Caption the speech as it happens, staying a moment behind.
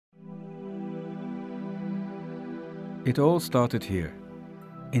It all started here.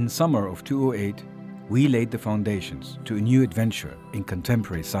 In summer of 2008, we laid the foundations to a new adventure in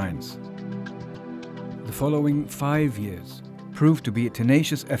contemporary science. The following 5 years proved to be a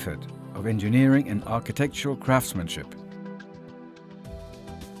tenacious effort of engineering and architectural craftsmanship.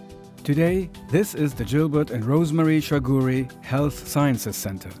 Today, this is the Gilbert and Rosemary Chagoury Health Sciences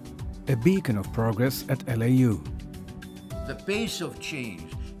Center, a beacon of progress at LAU. The pace of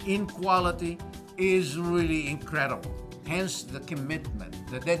change in quality is really incredible. Hence the commitment,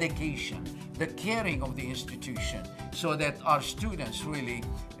 the dedication, the caring of the institution, so that our students really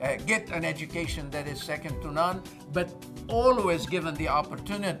get an education that is second to none, but always given the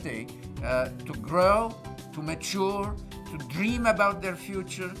opportunity to grow, to mature, to dream about their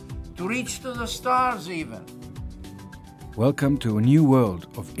future, to reach to the stars even. Welcome to a new world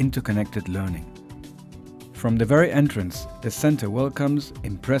of interconnected learning. From the very entrance, the center welcomes,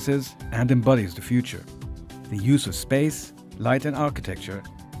 impresses, and embodies the future. The use of space, light and architecture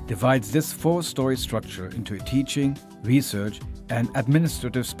divides this 4-story structure into a teaching, research, and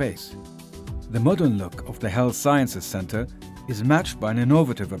administrative space. The modern look of the Health Sciences Center is matched by an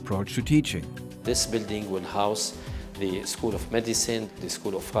innovative approach to teaching. This building will house the School of Medicine, the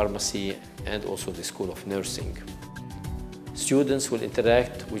School of Pharmacy, and also the School of Nursing. Students will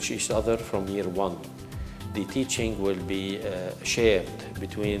interact with each other from year one. The teaching will be shared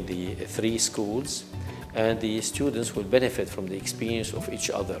between the 3 schools, and the students will benefit from the experience of each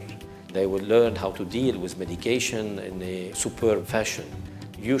other. They will learn how to deal with medication in a superb fashion.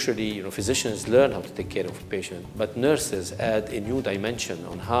 Usually, physicians learn how to take care of a patient, but nurses add a new dimension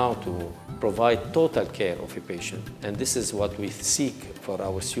on how to provide total care of a patient. And this is what we seek for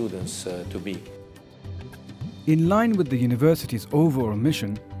our students to be. In line with the university's overall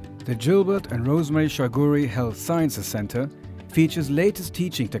mission, the Gilbert and Rosemary Chagoury Health Sciences Center features latest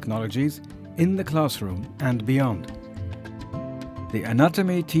teaching technologies in the classroom and beyond. The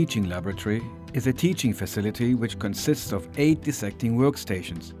Anatomy Teaching Laboratory is a teaching facility which consists of 8 dissecting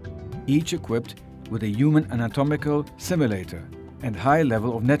workstations, each equipped with a human anatomical simulator and high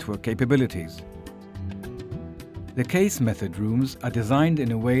level of network capabilities. The case method rooms are designed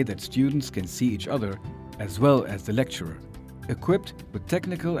in a way that students can see each other as well as the lecturer, equipped with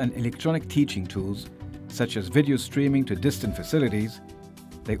technical and electronic teaching tools such as video streaming to distant facilities.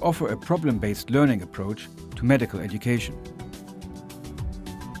 They offer a problem-based learning approach to medical education.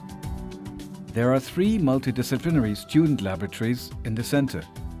 There are 3 multidisciplinary student laboratories in the center.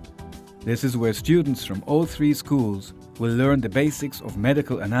 This is where students from all 3 schools will learn the basics of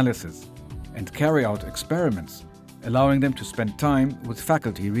medical analysis and carry out experiments, allowing them to spend time with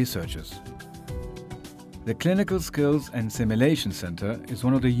faculty researchers. The Clinical Skills and Simulation Center is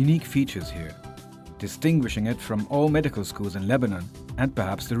one of the unique features here, distinguishing it from all medical schools in Lebanon and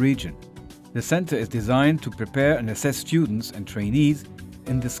perhaps the region. The center is designed to prepare and assess students and trainees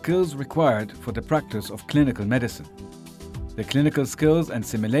in the skills required for the practice of clinical medicine. The Clinical Skills and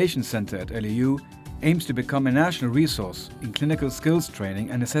Simulation Center at LAU aims to become a national resource in clinical skills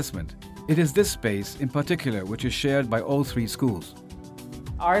training and assessment. It is this space in particular which is shared by all 3 schools.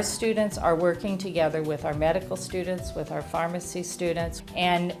 Our students are working together with our medical students, with our pharmacy students,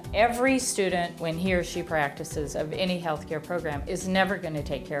 and every student, when he or she practices of any healthcare program, is never going to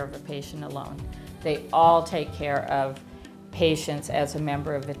take care of a patient alone. They all take care of patients as a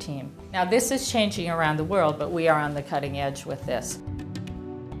member of a team. Now, this is changing around the world, but we are on the cutting edge with this.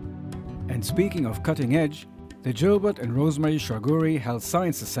 And speaking of cutting edge, the Gilbert and Rosemary Chagoury Health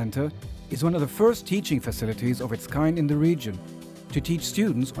Sciences Center is one of the first teaching facilities of its kind in the region to teach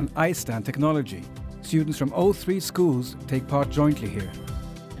students on iStent technology. Students from all 3 schools take part jointly here.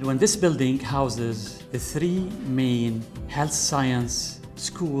 And when this building houses the 3 main health science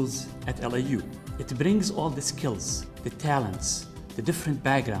schools at LAU, it brings all the skills, the talents, the different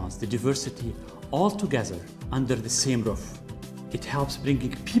backgrounds, the diversity, all together under the same roof. It helps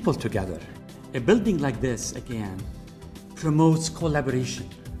bringing people together. A building like this, again, promotes collaboration,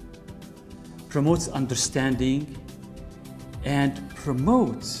 promotes understanding, and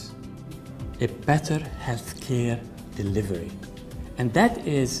promotes a better healthcare delivery. And that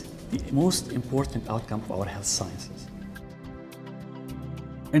is the most important outcome of our health sciences.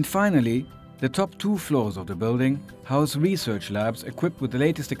 And finally, the top 2 floors of the building house research labs equipped with the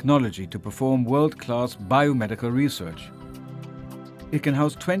latest technology to perform world-class biomedical research. It can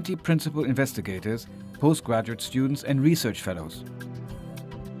house 20 principal investigators, postgraduate students, and research fellows.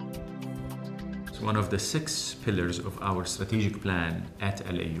 One of the 6 pillars of our strategic plan at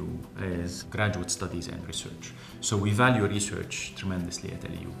LAU is graduate studies and research. So we value research tremendously at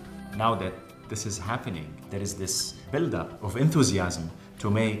LAU. Now that this is happening, there is this buildup of enthusiasm to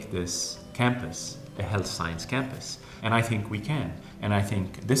make this campus a health science campus. And I think we can. And I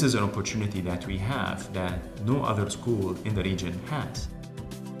think this is an opportunity that we have that no other school in the region has.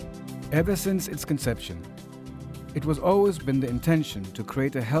 Ever since its conception, it was always been the intention to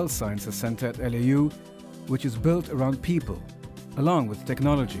create a health sciences center at LAU which is built around people, along with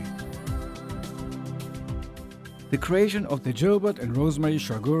technology. The creation of the Gilbert and Rosemary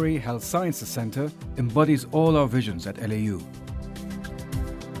Chagoury Health Sciences Center embodies all our visions at LAU.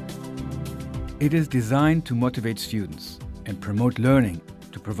 It is designed to motivate students and promote learning,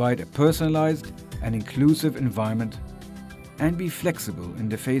 to provide a personalized and inclusive environment, and be flexible in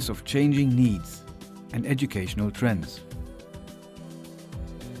the face of changing needs and educational trends.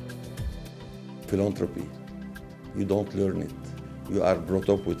 Philanthropy, you don't learn it. You are brought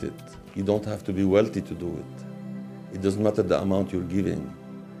up with it. You don't have to be wealthy to do it. It doesn't matter the amount you're giving.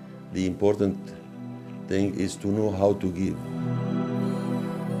 The important thing is to know how to give.